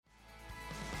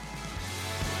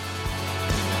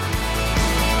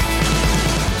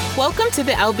Welcome to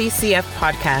the LBCF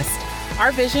podcast.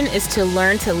 Our vision is to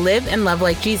learn to live and love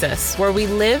like Jesus, where we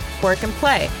live, work, and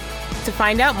play. To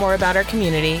find out more about our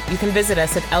community, you can visit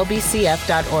us at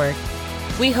lbcf.org.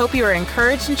 We hope you are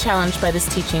encouraged and challenged by this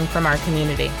teaching from our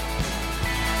community.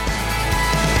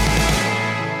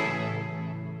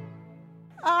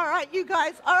 All right, you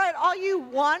guys. All right, all you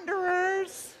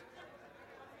wanderers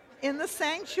in the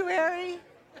sanctuary,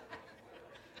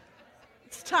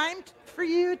 it's time for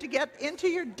you to get into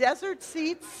your desert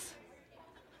seats.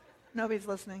 Nobody's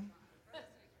listening.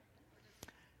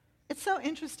 It's so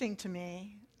interesting to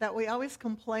me that we always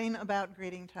complain about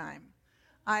greeting time.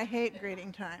 I hate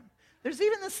greeting time. There's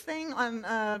even this thing on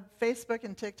Facebook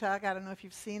and TikTok, I don't know if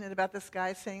you've seen it, about this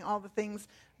guy saying all the things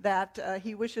that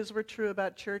he wishes were true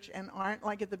about church and aren't.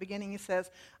 Like at the beginning he says,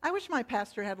 I wish my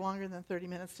pastor had longer than 30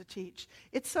 minutes to teach.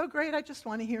 It's so great, I just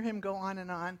want to hear him go on.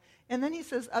 And then he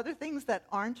says other things that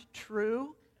aren't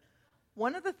true.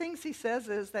 One of the things he says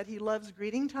is that he loves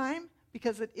greeting time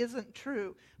because it isn't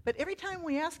true. But every time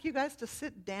we ask you guys to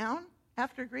sit down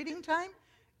after greeting time,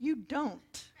 you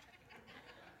don't.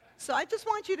 So I just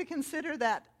want you to consider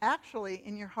that actually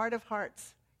in your heart of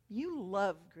hearts, you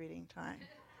love greeting time.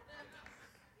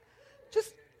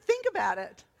 Just think about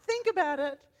it. Think about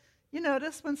it. You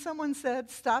notice when someone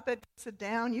said, stop it, sit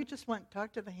down, you just went,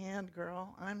 talk to the hand,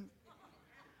 girl.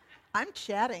 I'm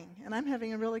chatting, and I'm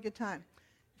having a really good time.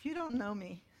 If you don't know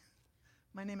me,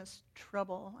 my name is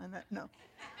Trouble, no.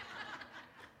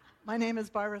 My name is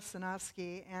Barbara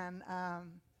Sunofsky, and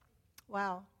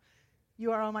wow.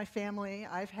 You are all my family.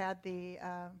 I've had the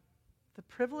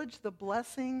privilege, the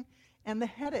blessing, and the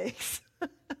headaches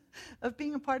of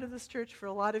being a part of this church for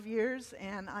a lot of years,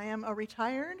 and I am a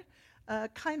retired,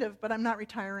 kind of, but I'm not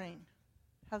retiring.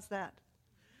 How's that?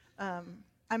 I'm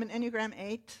an Enneagram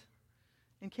 8,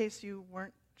 in case you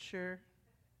weren't sure.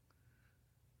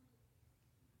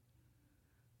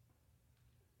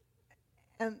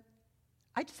 And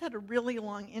I just had a really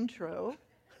long intro.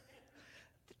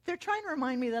 They're trying to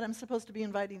remind me that I'm supposed to be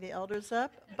inviting the elders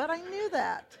up, but I knew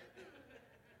that.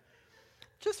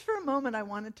 Just for a moment, I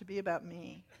want it to be about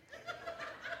me.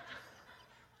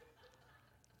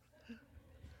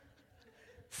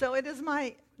 So it is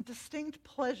my distinct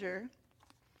pleasure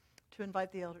to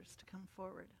invite the elders to come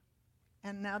forward.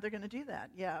 And now they're going to do that.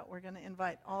 Yeah, we're going to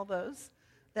invite all those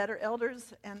that are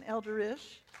elders and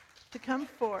elderish to come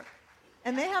forward.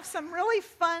 And they have some really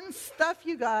fun stuff,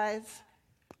 you guys.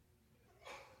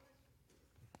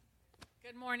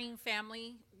 Good morning,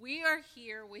 family. We are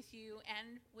here with you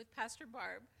and with Pastor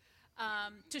Barb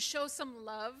to show some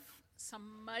love,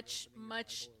 some much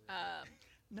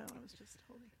No, I was just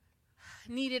holding.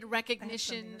 Needed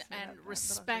recognition and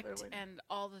respect and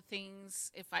all the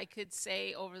things, if I could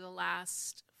say, over the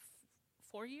last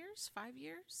 5 years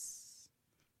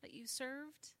that you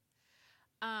served.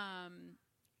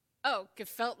 It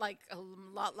felt like a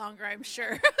lot longer, I'm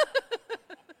sure.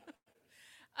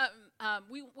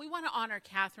 We want to honor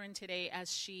Catherine today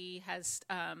as she has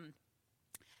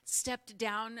stepped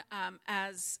down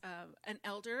as an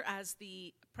elder, as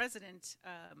the president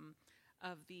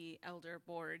of the elder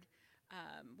board.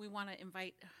 We want to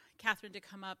invite Catherine to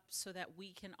come up so that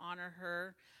we can honor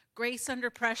her. Grace under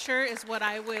pressure is what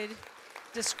I would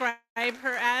describe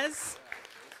her as.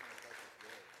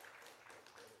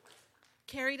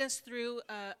 Carried us through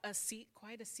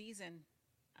quite a season.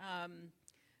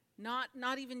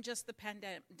 Not even just the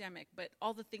pandemic, but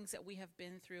all the things that we have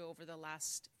been through over the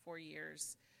last 4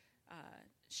 years.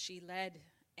 She led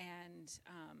and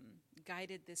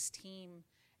guided this team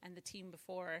and the team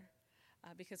before,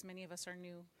 because many of us are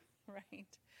new, right?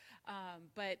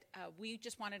 But we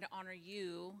just wanted to honor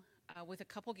you with a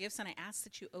couple gifts, and I ask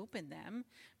that you open them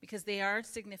because they are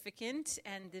significant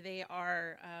and they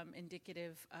are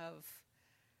indicative of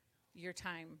your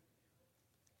time.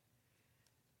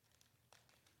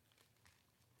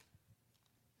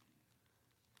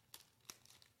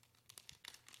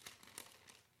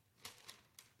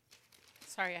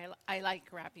 Sorry, I like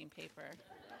wrapping paper.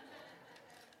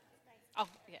 Oh,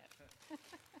 yeah.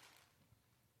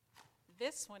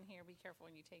 This one here, be careful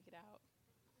when you take it out,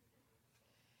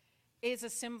 is a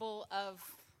symbol of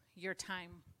your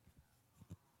time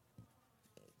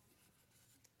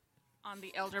on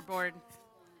the elder board.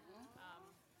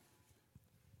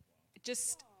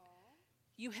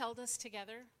 You held us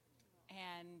together,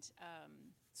 and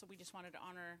so we just wanted to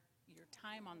honor your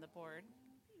time on the board.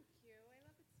 Thank you. I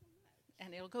love it so much.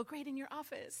 And it'll go great in your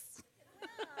office.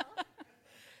 Wow.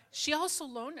 She also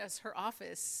loaned us her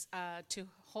office to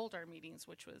hold our meetings,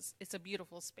 it's a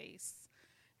beautiful space.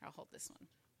 I'll hold this one.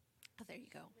 Oh, there you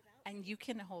go. And you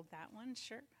can hold that one,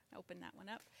 sure. Open that one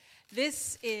up.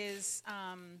 This is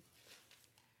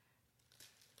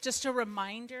just a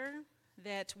reminder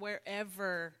that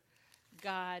wherever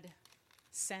God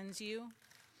sends you,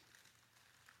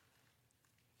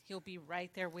 He'll be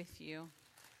right there with you.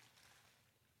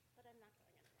 But I'm not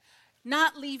going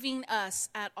anywhere. Not leaving us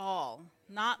at all.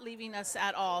 Not leaving us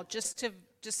at all.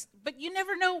 But you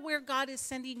never know where God is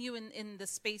sending you in the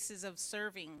spaces of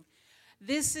serving.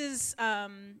 This is a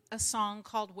song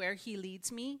called Where He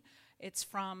Leads Me. It's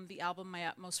from the album My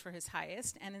Utmost for His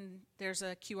Highest. And there's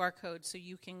a QR code so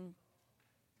you can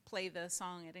play the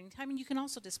song at any time. And you can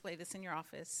also display this in your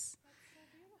office. That's so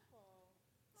beautiful.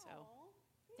 So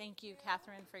Aw, thank you,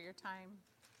 Catherine, for your time.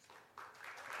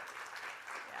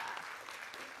 Yeah.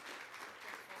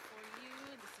 For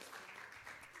you, this is for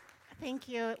you. Thank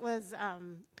you. It was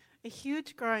a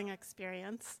huge growing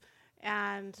experience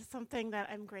and something that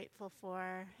I'm grateful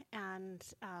for. And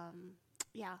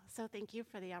so thank you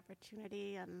for the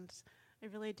opportunity. And I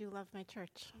really do love my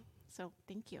church. So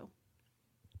thank you.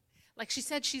 Like she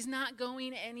said, she's not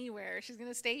going anywhere. She's going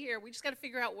to stay here. We just got to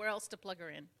figure out where else to plug her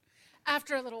in.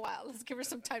 After a little while. Let's give her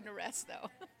some time to rest, though.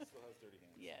 Still has dirty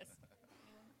hands. Yes.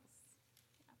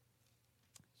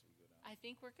 I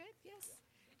think we're good, yes.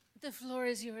 The floor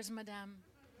is yours, madame.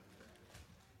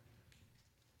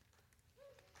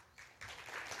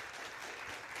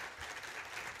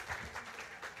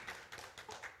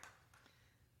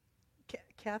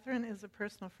 Catherine is a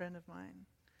personal friend of mine,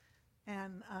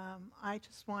 and I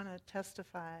just want to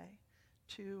testify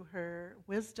to her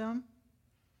wisdom,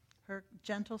 her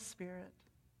gentle spirit,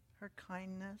 her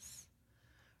kindness,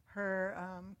 her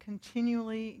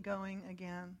continually going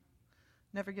again,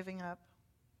 never giving up.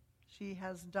 She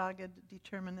has dogged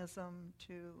determinism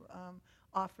to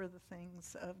offer the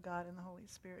things of God and the Holy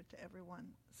Spirit to everyone.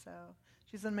 So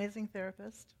she's an amazing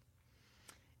therapist,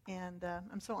 and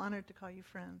I'm so honored to call you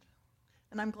friend.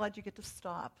 And I'm glad you get to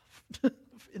stop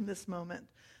in this moment.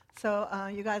 So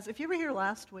you guys, if you were here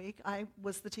last week, I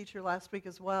was the teacher last week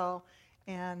as well.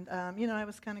 And, I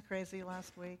was kind of crazy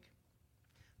last week.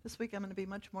 This week I'm going to be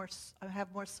I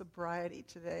have more sobriety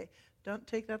today. Don't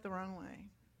take that the wrong way.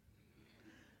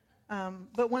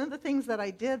 But one of the things that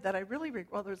I did that I really,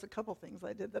 there's a couple things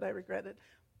I did that I regretted.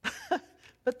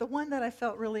 But the one that I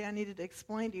felt really I needed to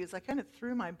explain to you is I kind of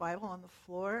threw my Bible on the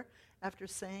floor after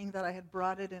saying that I had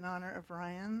brought it in honor of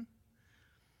Ryan.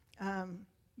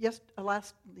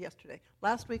 Yesterday.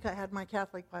 Last week I had my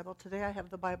Catholic Bible. Today I have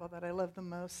the Bible that I love the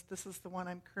most. This is the one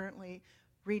I'm currently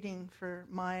reading for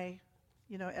my,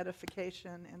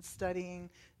 edification and studying.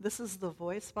 This is the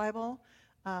Voice Bible.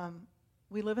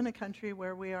 We live in a country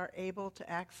where we are able to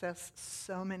access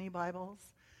so many Bibles.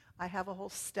 I have a whole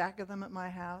stack of them at my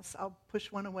house. I'll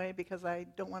push one away because I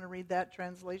don't want to read that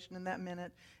translation in that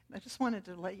minute. I just wanted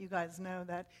to let you guys know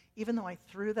that even though I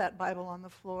threw that Bible on the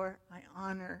floor, I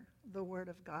honor the Word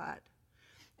of God.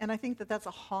 And I think that that's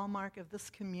a hallmark of this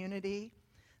community,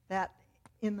 that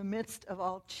in the midst of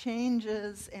all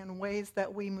changes and ways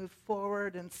that we move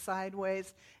forward and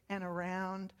sideways and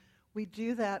around, we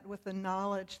do that with the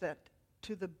knowledge that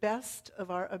to the best of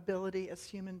our ability as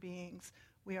human beings,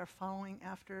 we are following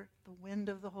after the wind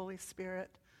of the Holy Spirit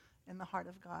and the heart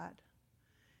of God.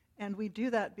 And we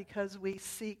do that because we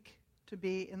seek to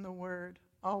be in the Word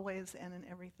always and in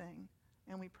everything.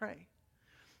 And we pray.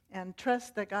 And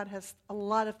trust that God has a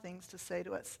lot of things to say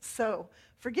to us. So,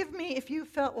 forgive me if you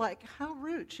felt like, how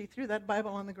rude, she threw that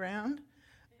Bible on the ground.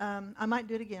 I might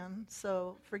do it again,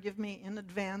 so forgive me in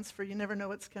advance, for you never know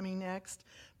what's coming next.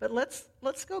 But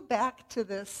let's go back to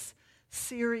this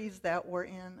series that we're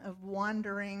in of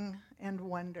wandering and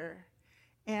wonder.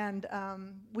 And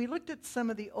we looked at some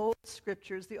of the old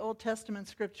scriptures, the Old Testament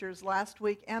scriptures last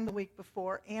week and the week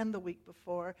before and the week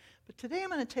before. But today I'm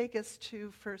going to take us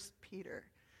to 1 Peter,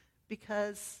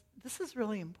 because this is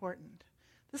really important.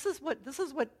 This is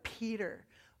what Peter,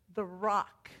 the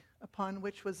rock upon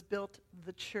which was built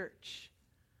the church,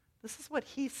 this is what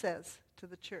he says to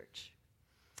the church.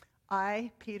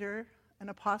 I, Peter, an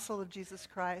apostle of Jesus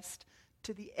Christ,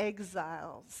 to the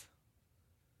exiles,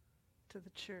 to the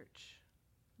church,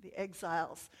 the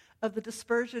exiles of the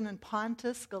dispersion in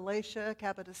Pontus, Galatia,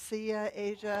 Cappadocia,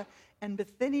 Asia, and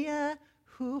Bithynia,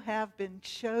 who have been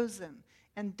chosen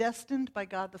and destined by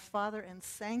God the Father and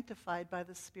sanctified by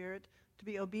the Spirit to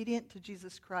be obedient to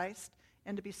Jesus Christ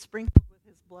and to be sprinkled with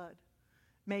his blood.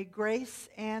 May grace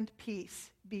and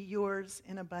peace be yours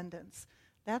in abundance.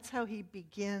 That's how he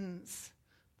begins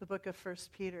the book of 1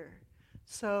 Peter.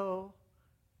 So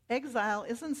exile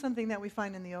isn't something that we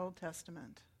find in the Old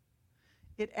Testament.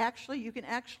 You can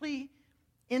actually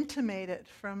intimate it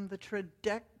from the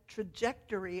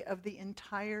trajectory of the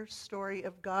entire story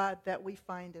of God that we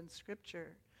find in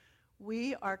Scripture.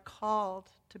 We are called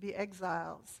to be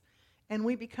exiles. and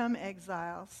we become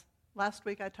exiles. Last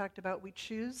week I talked about we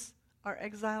choose our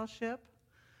exileship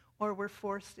or we're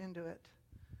forced into it.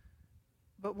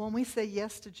 But when we say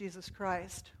yes to Jesus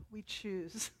Christ, we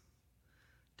choose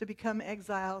to become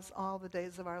exiles all the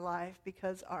days of our life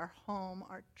because our home,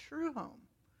 our true home,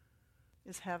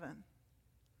 is heaven.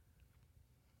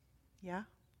 Yeah?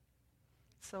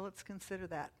 So let's consider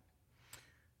that.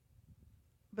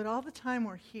 But all the time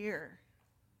we're here,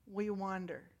 we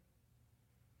wander.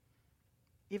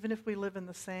 Even if we live in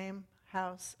the same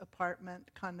house,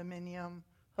 apartment, condominium,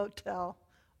 hotel,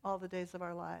 all the days of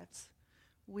our lives.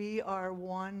 We are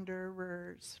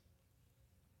wanderers.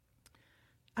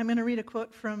 I'm going to read a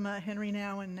quote from Henry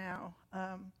Nouwen now.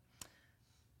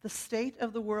 The state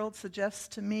of the world suggests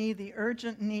to me the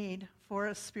urgent need for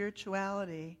a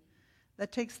spirituality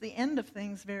that takes the end of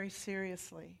things very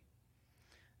seriously.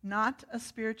 Not a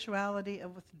spirituality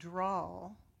of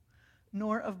withdrawal,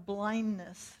 nor of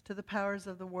blindness to the powers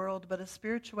of the world, but a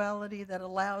spirituality that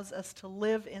allows us to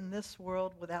live in this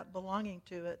world without belonging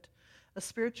to it. A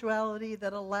spirituality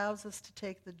that allows us to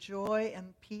take the joy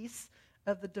and peace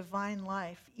of the divine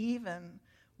life, even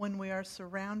when we are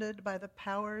surrounded by the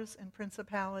powers and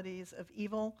principalities of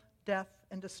evil, death,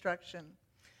 and destruction.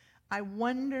 I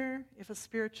wonder if a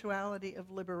spirituality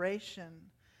of liberation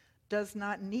does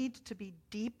not need to be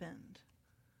deepened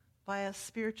by a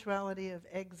spirituality of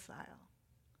exile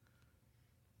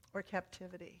or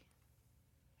captivity.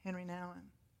 Henry Nouwen.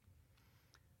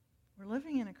 We're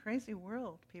living in a crazy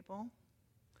world, people.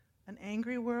 An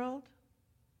angry world,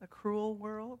 a cruel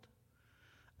world,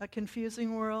 a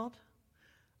confusing world,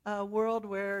 a world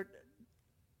where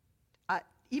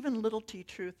even little t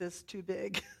truth is too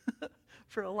big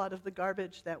for a lot of the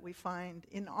garbage that we find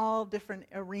in all different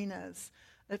arenas.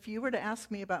 If you were to ask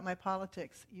me about my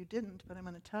politics, you didn't, but I'm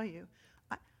going to tell you,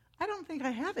 I don't think I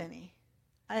have any.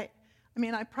 I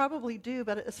mean, I probably do,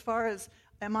 but as far as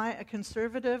am I a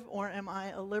conservative or am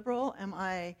I a liberal? Am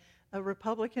I a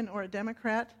Republican or a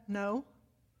Democrat? No.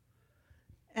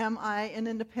 Am I an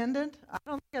independent? I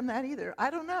don't think I'm that either. I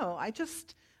don't know.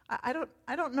 I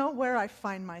don't know where I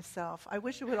find myself. I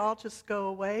wish it would all just go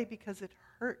away because it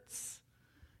hurts.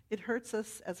 It hurts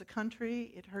us as a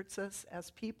country. It hurts us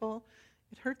as people.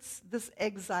 It hurts this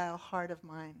exile heart of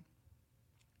mine.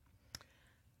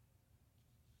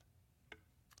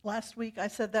 Last week I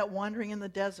said that wandering in the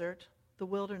desert, the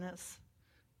wilderness,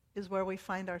 is where we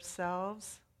find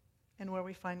ourselves and where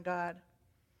we find God.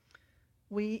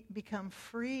 We become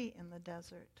free in the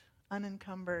desert,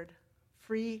 unencumbered.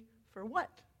 Free for what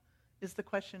is the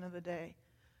question of the day.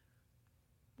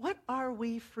 What are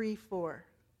we free for?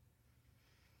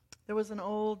 There was an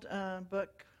old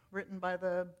book written by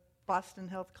the Boston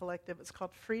Health Collective. It's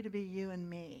called Free to Be You and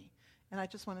Me. And I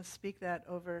just want to speak that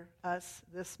over us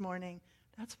this morning.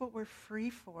 That's what we're free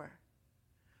for.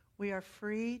 We are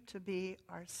free to be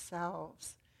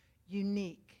ourselves,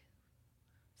 unique.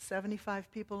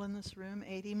 75 people in this room,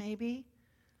 80 maybe.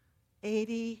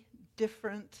 80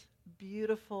 different,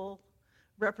 beautiful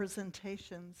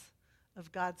representations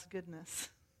of God's goodness.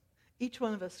 Each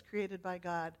one of us created by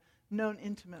God, known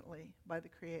intimately by the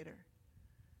Creator.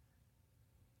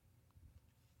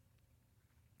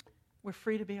 We're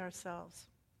free to be ourselves.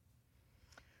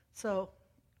 So,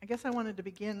 I guess I wanted to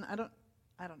begin, I don't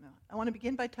know. I want to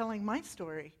begin by telling my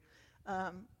story,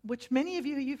 which many of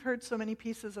you've heard so many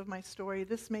pieces of my story.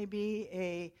 This may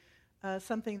be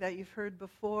something that you've heard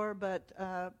before, but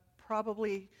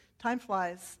probably time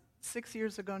flies. 6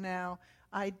 years ago now,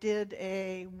 I did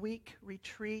a week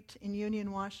retreat in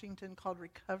Union, Washington called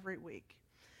Recovery Week.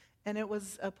 And it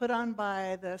was put on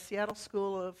by the Seattle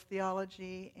School of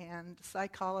Theology and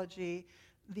Psychology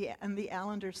and the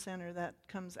Allender Center that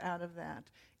comes out of that.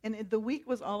 And the week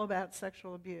was all about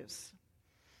sexual abuse.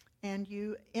 And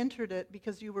you entered it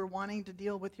because you were wanting to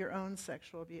deal with your own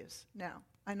sexual abuse. Now,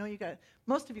 I know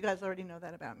most of you guys already know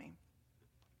that about me.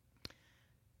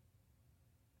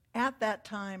 At that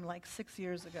time, like 6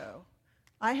 years ago,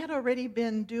 I had already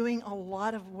been doing a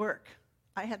lot of work.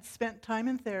 I had spent time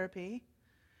in therapy.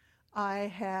 I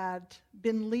had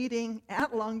been leading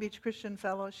at Long Beach Christian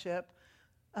Fellowship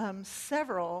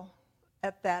several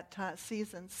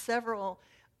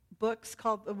books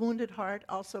called The Wounded Heart,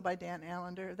 also by Dan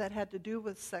Allender, that had to do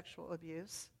with sexual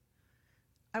abuse.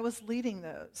 I was leading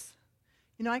those.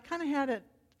 You know, I kind of had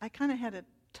it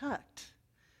tucked.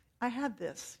 I had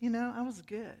this, I was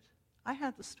good. I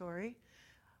had the story.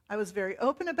 I was very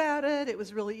open about it. It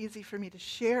was really easy for me to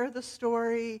share the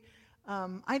story.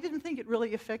 I didn't think it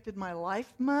really affected my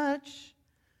life much.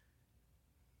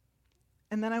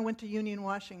 And then I went to Union,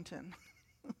 Washington.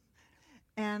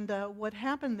 And what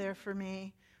happened there for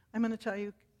me, I'm going to tell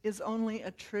you is only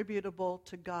attributable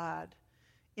to God.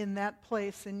 In that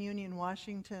place in Union,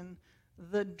 Washington,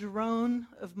 the drone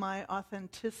of my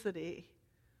authenticity,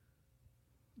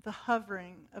 the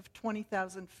hovering of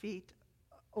 20,000 feet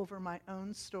over my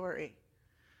own story,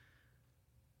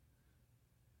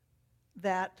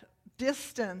 that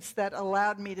distance that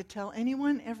allowed me to tell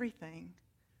anyone everything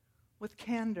with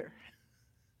candor,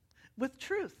 with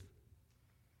truth,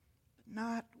 but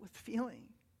not with feeling,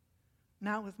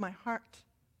 not with my heart.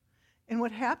 And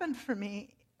what happened for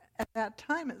me at that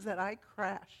time is that I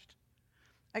crashed.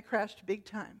 I crashed big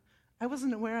time. I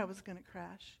wasn't aware I was going to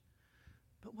crash.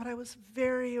 But what I was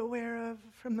very aware of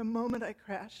from the moment I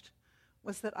crashed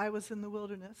was that I was in the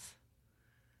wilderness,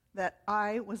 that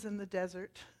I was in the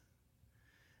desert,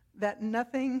 that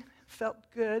nothing felt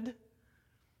good,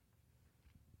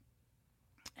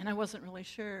 and I wasn't really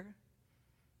sure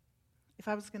if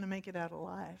I was going to make it out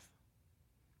alive.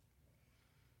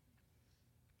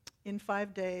 In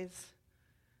 5 days,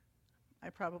 I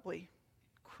probably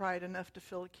cried enough to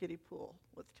fill a kiddie pool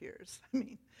with tears. I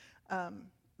mean,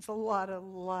 it's a lot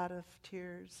of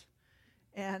tears.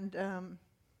 And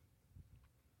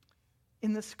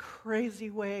in this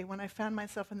crazy way, when I found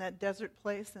myself in that desert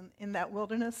place and in that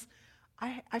wilderness,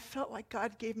 I felt like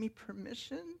God gave me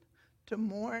permission to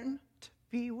mourn, to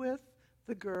be with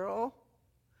the girl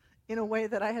in a way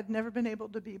that I had never been able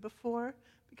to be before,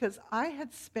 because I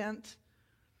had spent,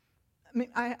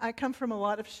 I come from a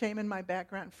lot of shame in my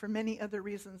background for many other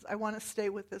reasons. I want to stay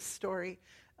with this story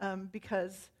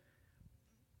because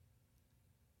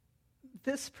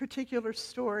this particular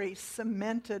story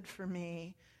cemented for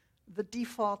me the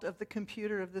default of the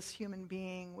computer of this human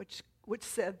being, which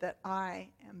said that I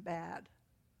am bad.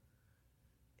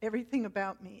 Everything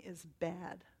about me is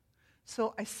bad.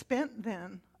 So I spent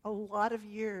then a lot of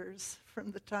years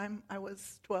from the time I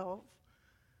was 12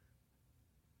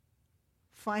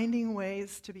 finding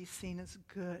ways to be seen as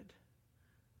good.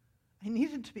 I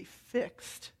needed to be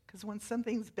fixed, because when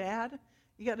something's bad,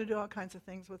 you got to do all kinds of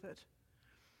things with it.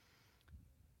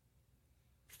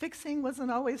 Fixing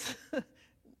wasn't always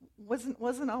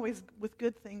wasn't always with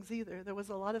good things either. There was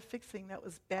a lot of fixing that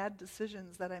was bad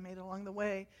decisions that I made along the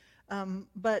way.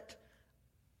 But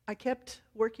I kept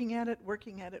working at it,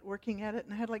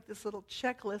 and I had like this little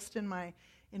checklist in my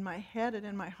head and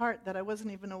in my heart that I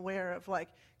wasn't even aware of, like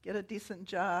get a decent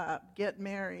job, get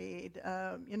married,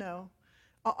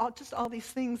 just all these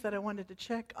things that I wanted to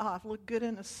check off, look good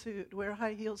in a suit, wear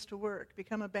high heels to work,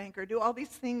 become a banker, do all these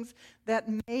things that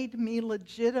made me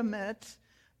legitimate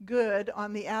good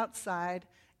on the outside.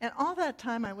 And all that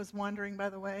time I was wandering, by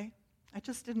the way. I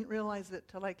just didn't realize it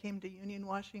till I came to Union,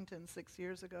 Washington 6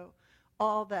 years ago.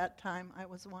 All that time I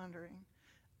was wandering.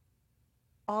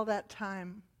 All that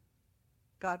time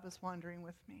God was wandering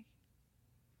with me,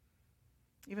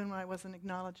 even when I wasn't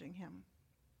acknowledging him.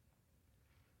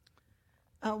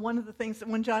 One of the things that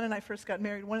when John and I first got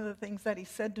married, one of the things that he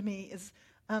said to me is,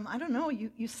 I don't know,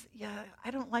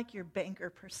 I don't like your banker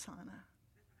persona.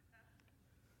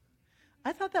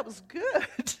 I thought that was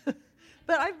good.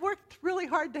 But I've worked really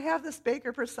hard to have this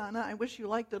banker persona. I wish you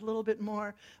liked it a little bit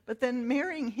more. But then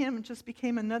marrying him just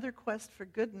became another quest for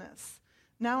goodness.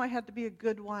 Now I had to be a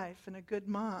good wife and a good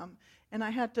mom. And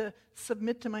I had to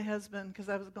submit to my husband because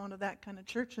I was going to that kind of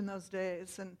church in those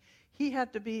days. And he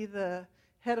had to be the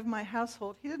head of my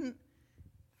household.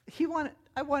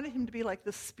 I wanted him to be like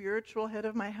the spiritual head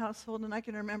of my household. And I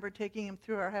can remember taking him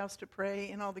through our house to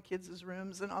pray in all the kids'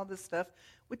 rooms and all this stuff,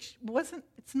 which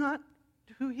it's not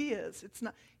who he is. It's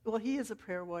not, well, he is a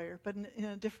prayer warrior, but in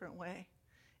a different way.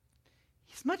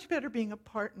 He's much better being a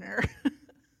partner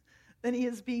than he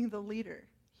is being the leader.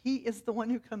 He is the one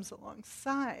who comes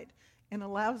alongside and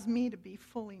allows me to be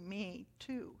fully me,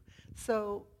 too.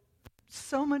 So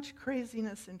much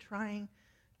craziness in trying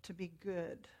to be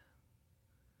good,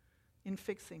 in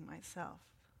fixing myself.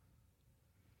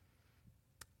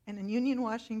 And in Union,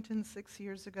 Washington 6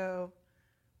 years ago,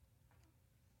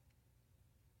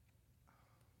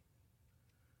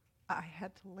 I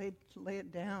had to lay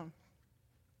it down.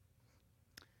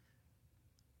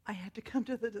 I had to come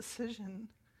to the decision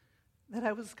that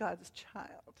I was God's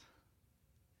child.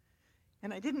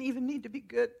 And I didn't even need to be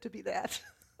good to be that.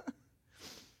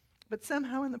 But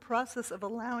somehow in the process of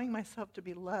allowing myself to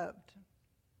be loved,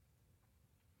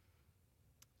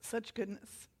 such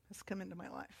goodness has come into my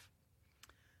life.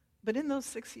 But in those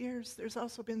 6 years, there's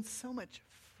also been so much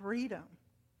freedom.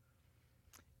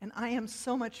 And I am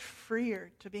so much freer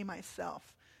to be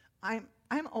myself. I'm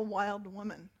a wild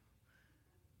woman.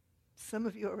 Some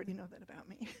of you already know that about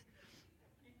me.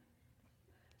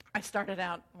 I started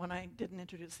out, when I didn't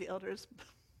introduce the elders,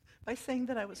 by saying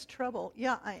that I was trouble.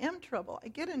 Yeah, I am trouble. I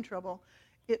get in trouble.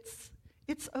 It's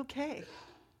okay.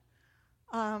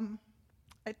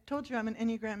 I told you I'm an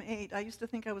Enneagram 8. I used to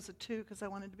think I was a 2 because I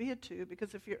wanted to be a 2,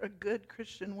 because if you're a good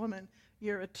Christian woman,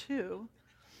 you're a 2.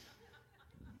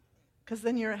 Because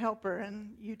then you're a helper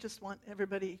and you just want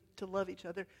everybody to love each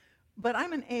other. But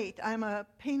I'm an 8. I'm a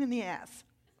pain in the ass.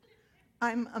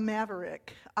 I'm a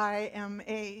maverick. I am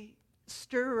a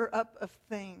stirrer up of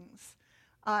things.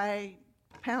 I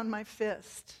pound my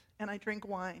fist and I drink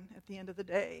wine at the end of the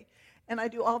day. And I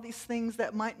do all these things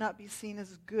that might not be seen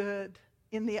as good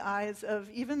in the eyes of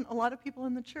even a lot of people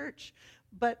in the church,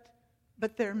 but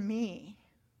they're me.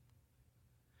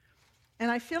 And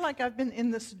I feel like I've been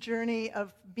in this journey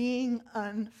of being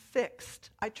unfixed.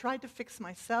 I tried to fix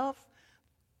myself.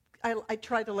 I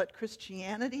tried to let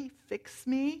Christianity fix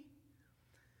me.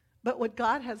 But what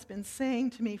God has been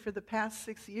saying to me for the past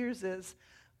 6 years is,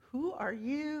 who are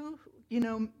you? You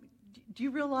know, do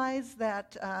you realize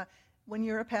that when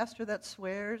you're a pastor that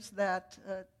swears, that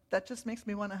just makes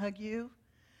me want to hug you?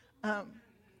 That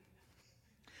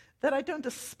I don't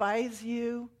despise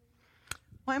you?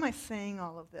 Why am I saying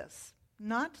all of this?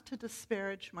 Not to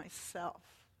disparage myself,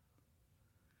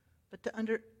 but to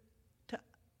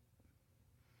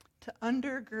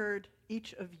undergird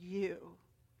each of you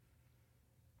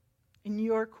in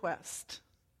your quest,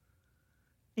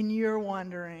 in your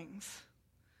wanderings,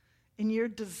 in your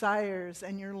desires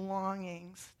and your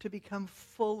longings to become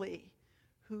fully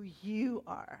who you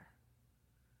are.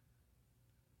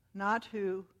 Not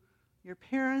who your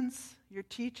parents, your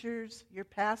teachers, your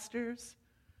pastors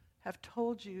have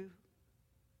told you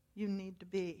you need to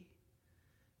be.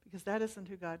 Because that isn't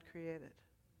who God created.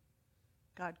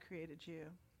 God created you.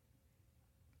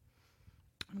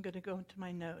 I'm going to go into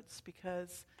my notes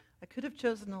because I could have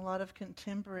chosen a lot of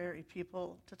contemporary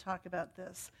people to talk about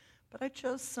this, but I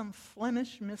chose some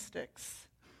Flemish mystics.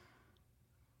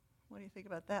 What do you think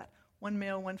about that? One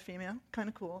male, one female. Kind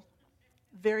of cool.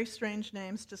 Very strange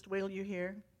names, just wait till you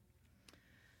hear.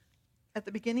 At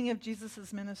the beginning of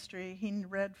Jesus' ministry, he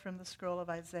read from the scroll of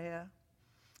Isaiah.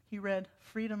 He read,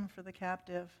 freedom for the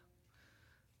captive.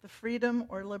 The freedom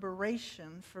or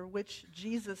liberation for which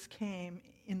Jesus came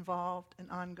involved an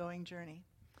ongoing journey.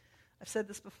 I've said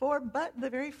this before, but the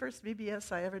very first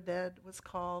VBS I ever did was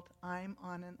called I'm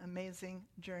on an Amazing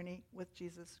Journey with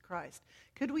Jesus Christ.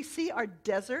 Could we see our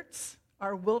deserts,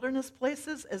 our wilderness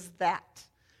places as that?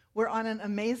 We're on an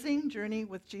amazing journey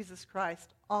with Jesus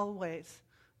Christ, always,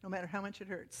 no matter how much it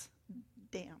hurts.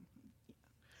 Damn.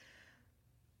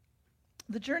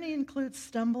 The journey includes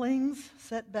stumblings,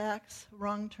 setbacks,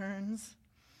 wrong turns,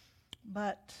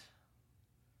 but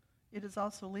it is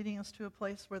also leading us to a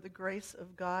place where the grace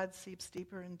of God seeps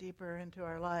deeper and deeper into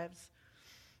our lives.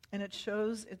 And it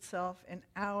shows itself in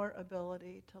our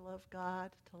ability to love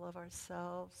God, to love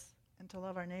ourselves, and to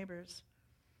love our neighbors.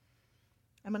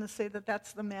 I'm going to say that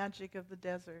that's the magic of the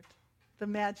desert, the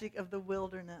magic of the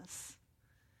wilderness,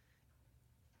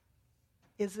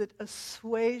 is it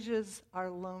assuages our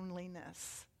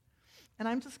loneliness. And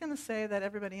I'm just going to say that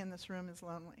everybody in this room is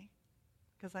lonely,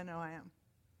 because I know I am.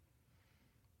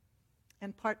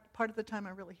 And part of the time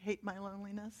I really hate my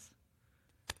loneliness.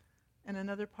 And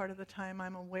another part of the time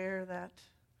I'm aware that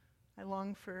I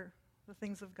long for the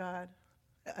things of God.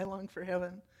 I long for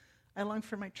heaven. I long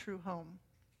for my true home.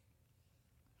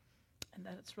 And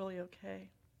that it's really okay.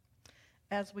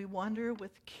 As we wander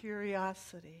with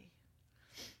curiosity,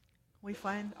 we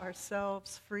find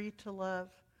ourselves free to love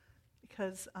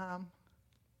because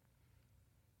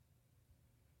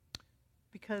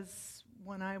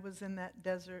when I was in that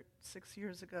desert 6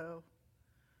 years ago,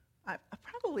 I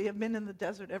probably have been in the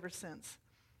desert ever since.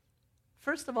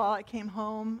 First of all, I came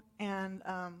home and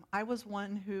I was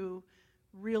one who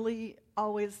really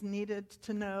always needed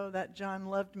to know that John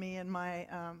loved me, and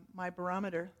my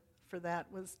barometer for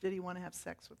that was, did he want to have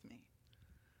sex with me?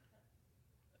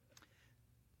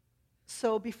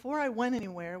 So before I went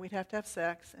anywhere, we'd have to have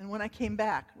sex, and when I came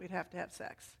back, we'd have to have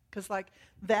sex, because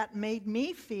that made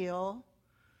me feel.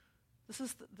 This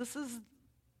is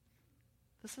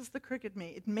the crooked me.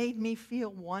 It made me feel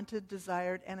wanted,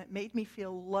 desired, and it made me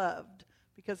feel loved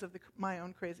because of my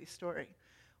own crazy story.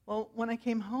 Well, when I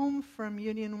came home from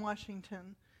Union,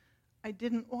 Washington, I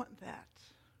didn't want that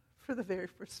for the very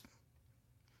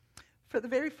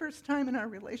first time in our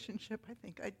relationship. I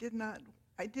think I did not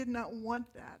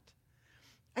want that.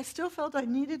 I still felt I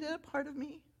needed it. A part of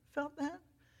me felt that.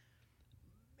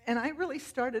 And I really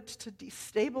started to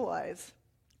destabilize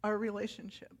our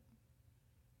relationship.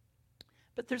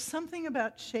 But there's something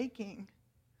about shaking.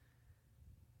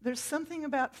 There's something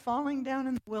about falling down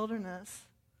in the wilderness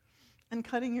and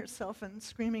cutting yourself and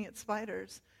screaming at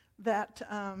spiders that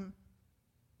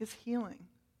is healing.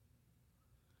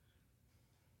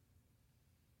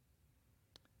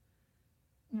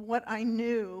 what I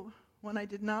knew when I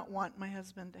did not want my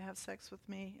husband to have sex with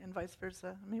me and vice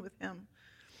versa, me with him,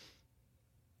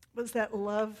 was that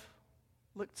love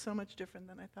looked so much different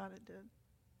than I thought it did.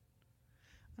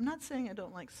 I'm not saying I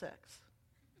don't like sex.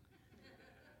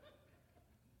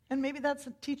 And maybe that's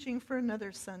a teaching for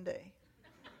another Sunday.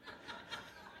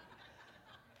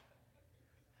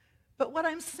 But what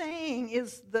I'm saying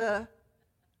is the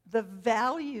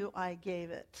value I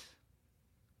gave it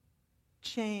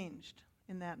changed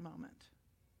in that moment.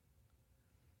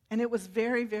 And it was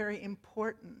very, very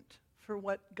important for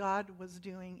what God was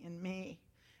doing in me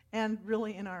and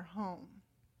really in our home.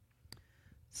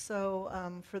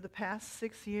 So for the past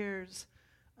 6 years,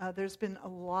 there's been a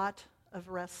lot of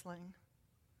wrestling,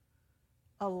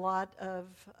 a lot of,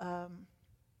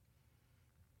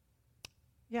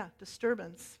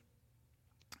 disturbance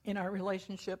in our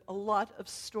relationship, a lot of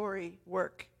story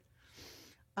work.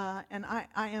 And I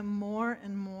am more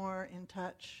and more in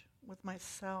touch with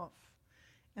myself.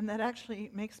 And that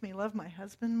actually makes me love my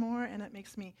husband more, and it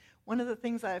makes me, one of the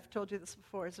things I've told you this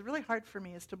before, is really hard for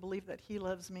me is to believe that he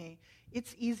loves me.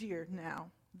 It's easier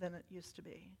now than it used to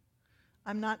be.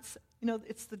 I'm not,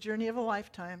 it's the journey of a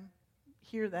lifetime,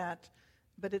 hear that,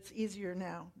 but it's easier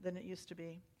now than it used to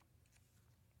be.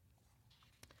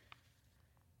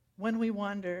 When we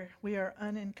wander, we are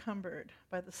unencumbered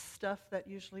by the stuff that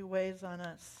usually weighs on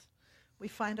us. We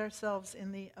find ourselves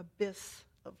in the abyss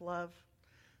of love.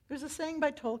 There's a saying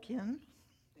by Tolkien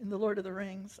in The Lord of the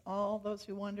Rings, all those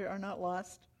who wander are not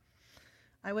lost.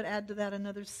 I would add to that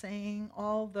another saying,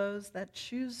 all those that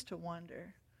choose to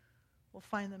wander will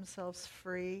find themselves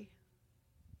free,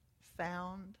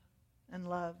 found, and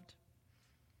loved.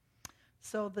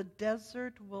 So the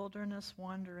desert wilderness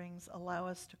wanderings allow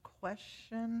us to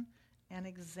question and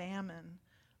examine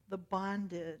the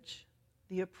bondage,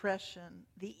 the oppression,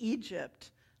 the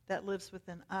Egypt that lives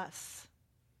within us.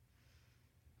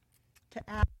 To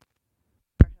ask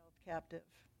are held captive.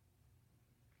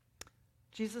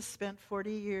 Jesus spent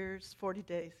 40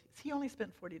 days. He only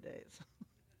spent 40 days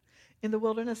in the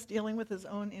wilderness dealing with his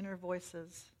own inner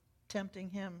voices, tempting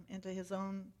him into his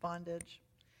own bondage.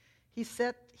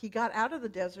 He got out of the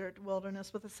desert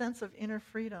wilderness with a sense of inner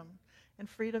freedom. And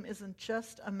freedom isn't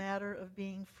just a matter of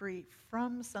being free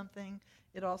from something.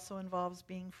 It also involves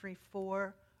being free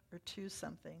for or to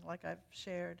something, like I've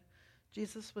shared.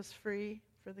 Jesus was free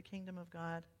for the kingdom of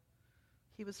God.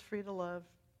 He was free to love.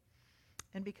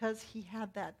 And because he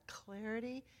had that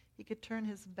clarity, he could turn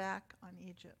his back on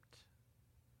Egypt.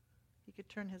 He could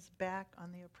turn his back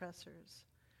on the oppressors.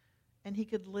 And he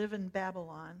could live in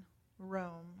Babylon,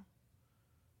 Rome,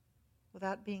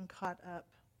 without being caught up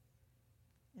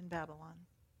in Babylon.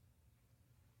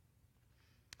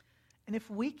 And if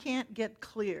we can't get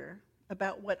clear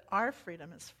about what our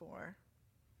freedom is for,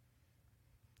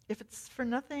 if it's for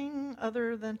nothing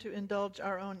other than to indulge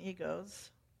our own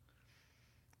egos,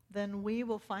 then we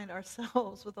will find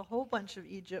ourselves with a whole bunch of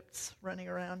Egypts running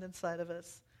around inside of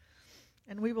us.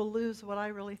 And we will lose what I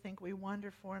really think we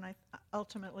wander for, and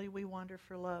ultimately we wander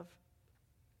for love.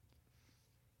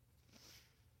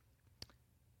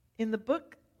 In the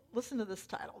book, listen to this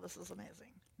title, this is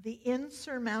amazing. The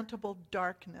Insurmountable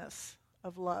Darkness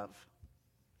of Love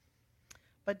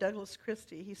by Douglas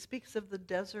Christie. He speaks of the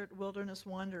desert wilderness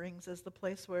wanderings as the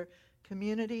place where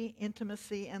community,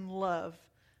 intimacy, and love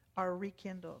are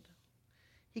rekindled.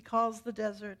 He calls the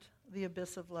desert the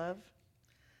abyss of love,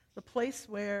 the place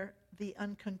where the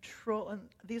and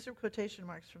these are quotation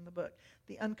marks from the book,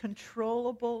 the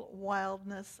uncontrollable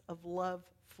wildness of love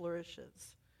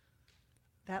flourishes.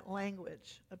 That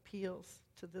language appeals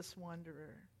to this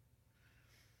wanderer.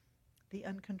 The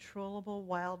uncontrollable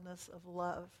wildness of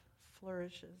love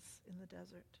flourishes in the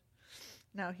desert.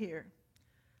 Now here,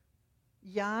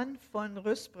 Jan van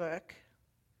Rusbroek,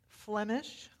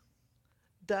 Flemish,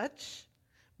 Dutch,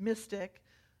 mystic,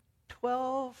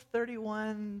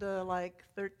 1231 to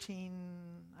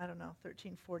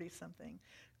 1340 something,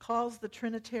 calls the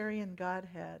Trinitarian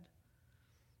Godhead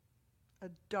a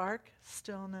dark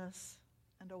stillness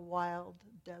and a wild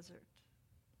desert.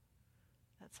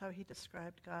 That's how he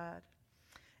described God.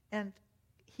 And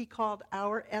he called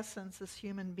our essence as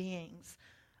human beings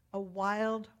a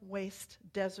wild waste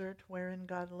desert wherein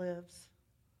God lives.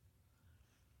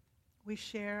 We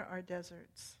share our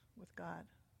deserts with God.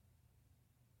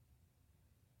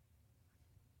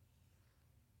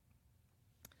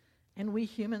 And we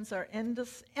humans are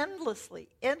endlessly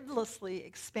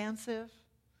expansive,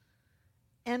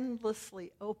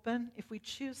 endlessly open if we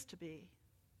choose to be.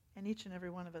 And each and every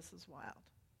one of us is wild,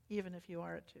 even if you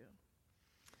are too.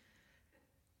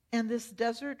 And this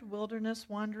desert wilderness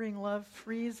wandering love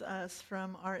frees us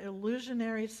from our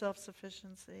illusionary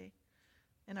self-sufficiency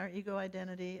and our ego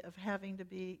identity of having to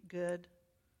be good.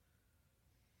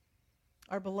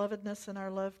 Our belovedness and our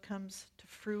love comes to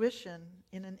fruition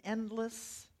in an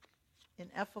endless,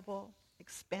 ineffable,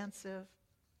 expansive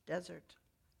desert.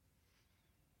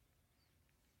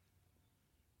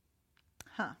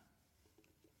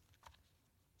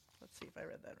 Let's see if I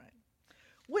read that right.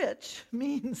 Which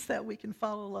means that we can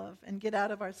follow love and get out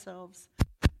of ourselves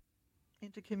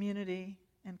into community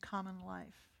and common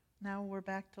life. Now we're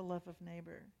back to love of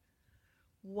neighbor.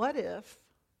 What if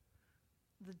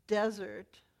the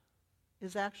desert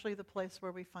is actually the place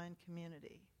where we find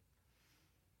community?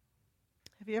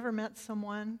 Have you ever met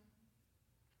someone,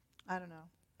 I don't know,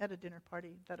 at a dinner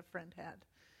party that a friend had,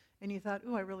 and you thought,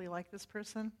 ooh, I really like this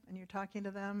person, and you're talking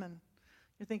to them, and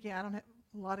you're thinking, I don't have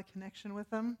a lot of connection with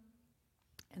them,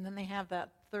 and then they have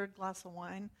that third glass of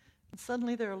wine, and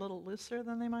suddenly they're a little looser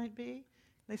than they might be.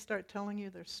 They start telling you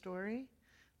their story.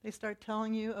 They start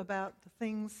telling you about the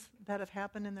things that have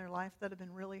happened in their life that have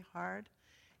been really hard,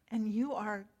 and you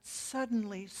are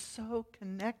suddenly so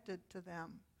connected to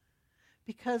them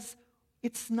because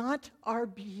it's not our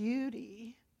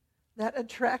beauty that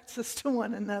attracts us to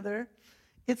one another.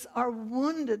 It's our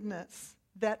woundedness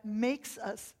that makes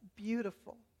us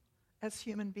beautiful as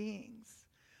human beings.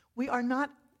 We are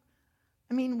not,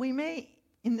 we may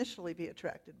initially be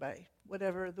attracted by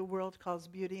whatever the world calls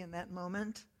beauty in that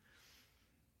moment,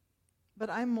 but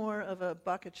I'm more of a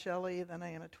Botticelli than I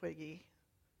am a Twiggy.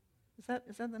 Is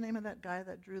that the name of that guy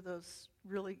that drew those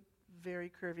really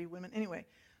very curvy women? Anyway,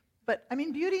 but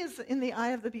beauty is in the eye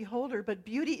of the beholder, but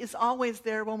beauty is always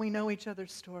there when we know each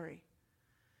other's story.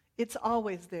 It's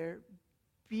always there.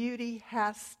 Beauty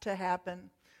has to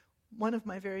happen. One of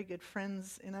my very good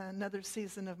friends in another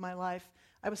season of my life,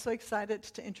 I was so excited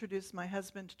to introduce my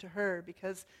husband to her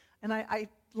and I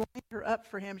lined her up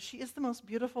for him. She is the most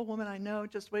beautiful woman I know.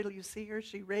 Just wait till you see her.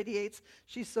 She radiates.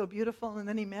 She's so beautiful. And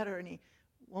then he met her, and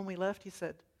when we left, he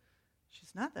said,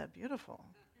 she's not that beautiful.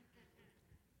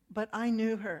 But I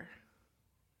knew her.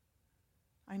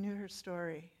 I knew her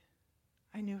story.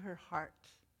 I knew her heart.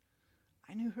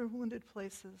 I knew her wounded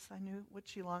places. I knew what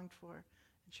she longed for.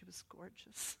 And she was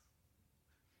gorgeous.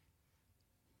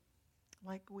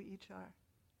 Like we each are.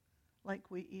 Like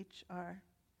we each are.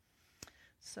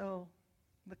 So,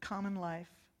 the common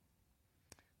life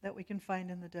that we can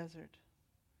find in the desert.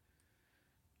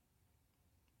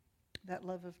 That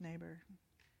love of neighbor.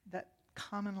 That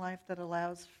common life that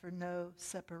allows for no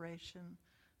separation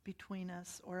between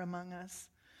us or among us.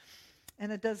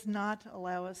 And it does not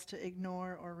allow us to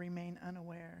ignore or remain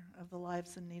unaware of the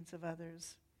lives and needs of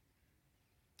others.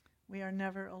 We are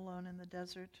never alone in the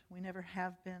desert. We never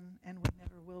have been, and we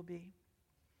never will be.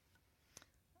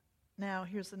 Now,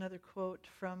 here's another quote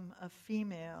from a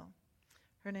female.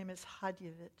 Her name is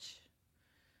Hadjevich.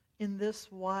 In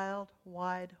this wild,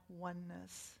 wide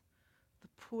oneness, the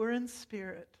poor in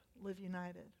spirit live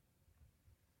united.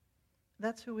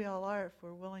 That's who we all are if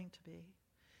we're willing to be.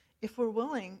 If we're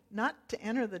willing not to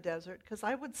enter the desert, because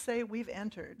I would say we've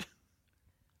entered,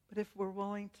 but if we're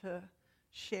willing to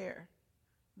share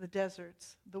the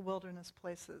deserts, the wilderness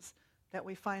places that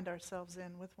we find ourselves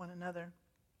in with one another.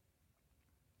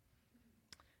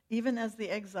 Even as the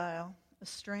exile,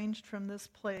 estranged from this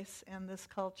place and this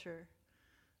culture,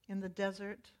 in the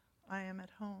desert, I am at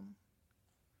home.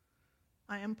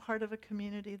 I am part of a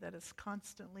community that is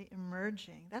constantly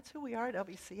emerging. That's who we are at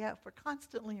LBCF. We're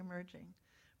constantly emerging.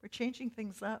 We're changing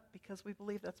things up because we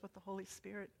believe that's what the Holy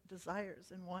Spirit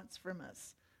desires and wants from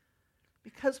us.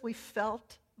 Because we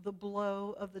felt the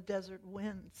blow of the desert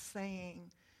wind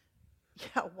saying,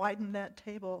 yeah, widen that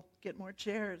table, get more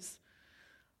chairs.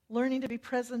 Learning to be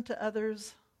present to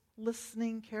others,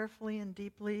 listening carefully and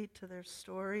deeply to their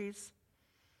stories,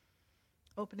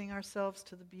 opening ourselves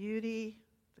to the beauty,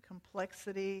 the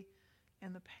complexity,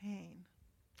 and the pain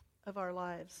of our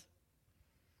lives.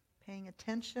 Paying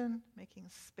attention, making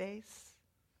space,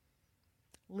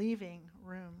 leaving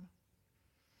room,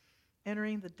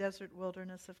 entering the desert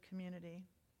wilderness of community.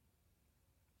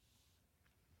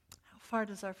 How far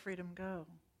does our freedom go?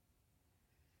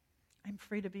 I'm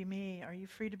free to be me. Are you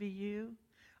free to be you?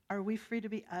 Are we free to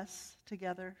be us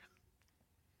together?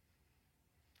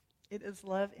 It is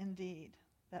love indeed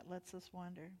that lets us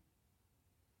wander.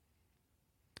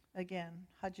 Again,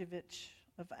 Hadjevich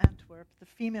of Antwerp, the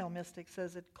female mystic,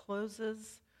 says it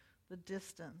closes the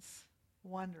distance,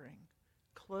 wandering,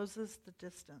 closes the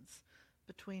distance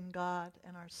between God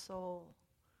and our soul.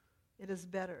 It is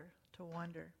better to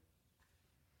wander.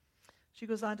 She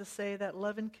goes on to say that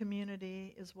love and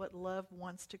community is what love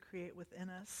wants to create within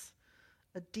us.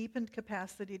 a deepened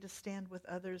capacity to stand with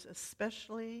others,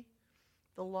 especially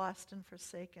the lost and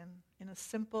forsaken, in a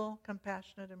simple,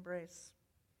 compassionate embrace.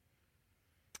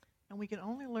 And we can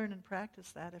only learn and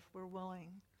practice that if we're willing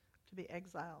to be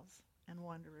exiles and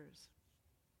wanderers.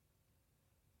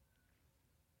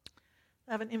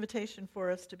 I have an invitation for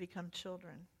us to become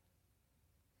children.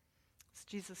 As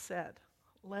Jesus said,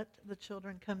 "Let the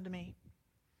children come to me."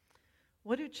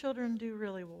 What do children do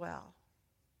really well?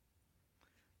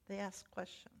 They ask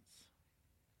questions.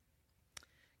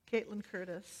 Caitlin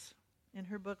Curtis, in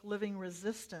her book Living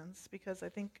Resistance, because I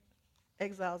think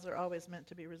exiles are always meant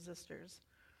to be resistors,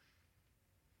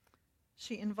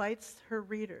 she invites her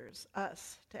readers,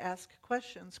 us, to ask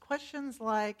questions. Questions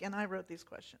like, and I wrote these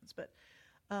questions, but,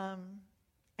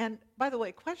 and by the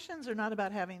way, questions are not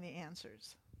about having the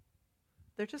answers.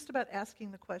 They're just about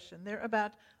asking the question. They're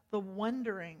about the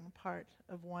wondering part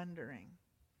of wondering.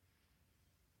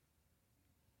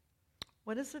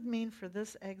 What does it mean for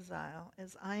this exile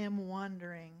as I am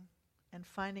wandering and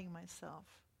finding myself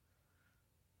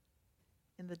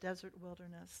in the desert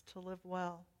wilderness to live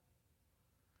well?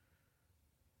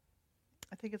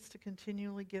 I think it's to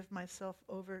continually give myself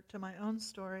over to my own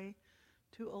story,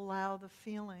 to allow the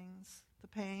feelings, the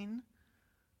pain,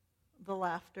 the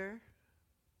laughter,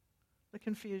 the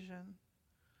confusion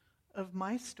of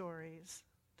my stories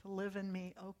to live in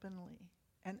me openly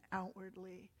and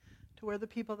outwardly, to where the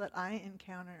people that I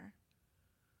encounter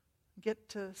get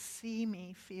to see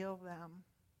me, feel them.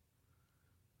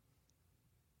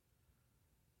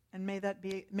 And may that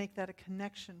make that a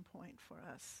connection point for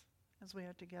us as we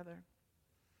are together.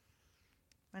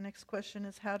 My next question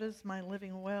is, how does my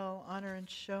living well honor and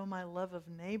show my love of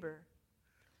neighbor?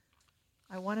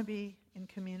 I want to be in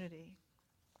community.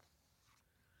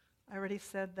 I already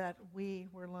said that we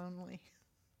were lonely.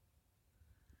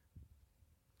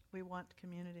 We want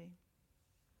community.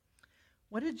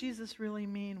 What did Jesus really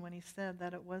mean when he said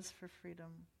that it was for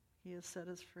freedom he has set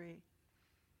us free?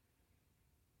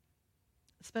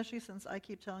 Especially since I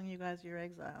keep telling you guys you're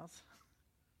exiles.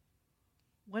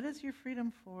 What is your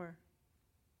freedom for?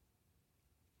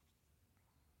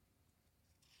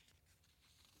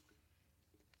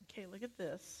 Okay, look at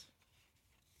this.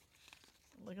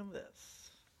 Look at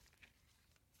this.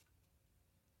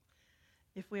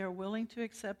 If we are willing to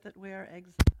accept that we are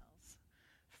exiles,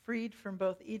 freed from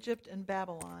both Egypt and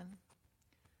Babylon,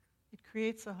 it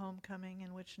creates a homecoming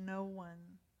in which no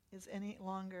one is any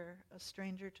longer a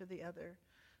stranger to the other.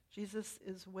 Jesus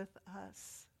is with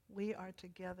us. We are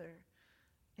together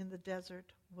in the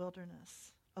desert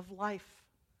wilderness of life,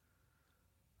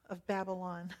 of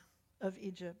Babylon, of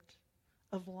Egypt,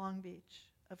 of Long Beach,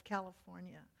 of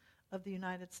California, of the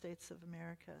United States of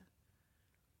America.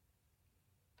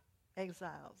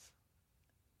 Exiles.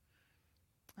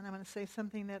 And I'm going to say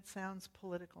something that sounds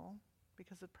political,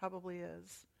 because it probably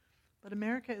is. But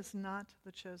America is not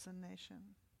the chosen nation.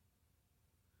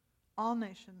 All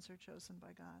nations are chosen by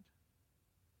God.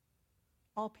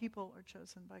 All people are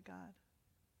chosen by God.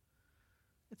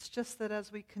 It's just that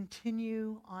as we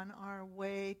continue on our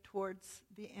way towards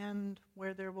the end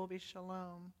where there will be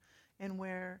shalom and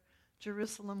where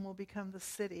Jerusalem will become the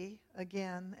city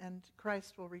again and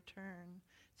Christ will return,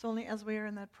 it's only as we are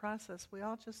in that process, we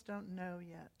all just don't know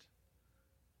yet.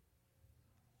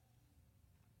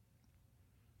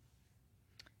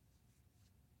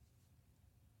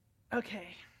 Okay,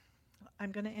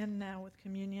 I'm going to end now with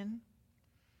communion.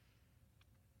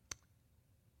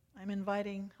 I'm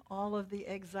inviting all of the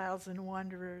exiles and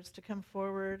wanderers to come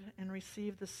forward and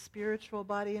receive the spiritual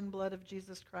body and blood of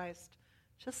Jesus Christ,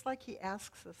 just like he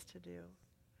asks us to do.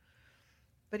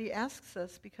 But he asks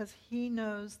us because he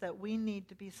knows that we need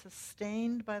to be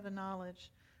sustained by the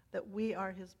knowledge that we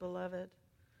are his beloved,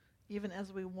 even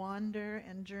as we wander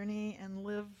and journey and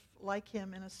live like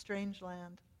him in a strange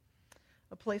land,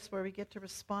 a place where we get to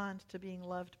respond to being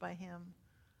loved by him,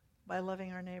 by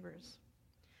loving our neighbors.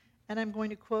 And I'm going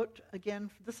to quote again,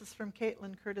 this is from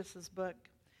Caitlin Curtis's book.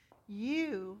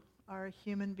 You are a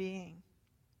human being.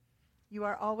 You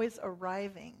are always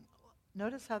arriving.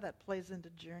 Notice how that plays into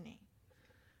journey.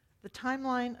 The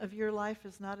timeline of your life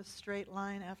is not a straight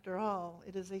line after all.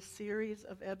 It is a series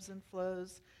of ebbs and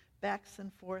flows, backs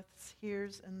and forths,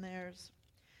 heres and theres.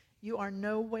 You are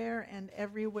nowhere and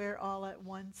everywhere all at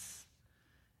once.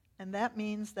 And that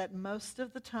means that most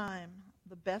of the time,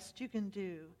 the best you can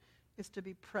do is to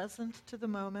be present to the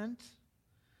moment,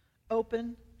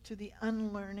 open to the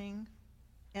unlearning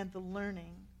and the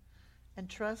learning, and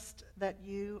trust that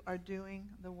you are doing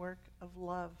the work of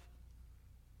love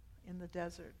in the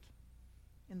desert,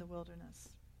 in the wilderness.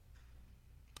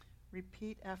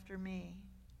 Repeat after me.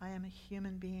 I am a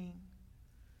human being.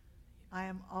 I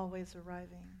am always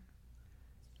arriving.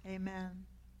 Amen.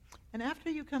 And after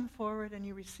you come forward and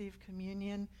you receive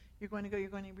communion, you're going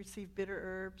to receive bitter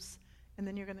herbs, and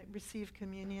then you're going to receive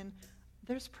communion.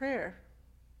 There's prayer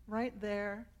right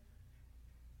there.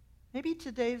 Maybe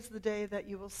today's the day that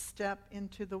you will step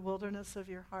into the wilderness of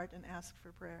your heart and ask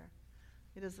for prayer.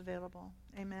 It is available.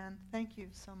 Amen. Thank you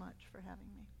so much for having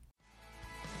me.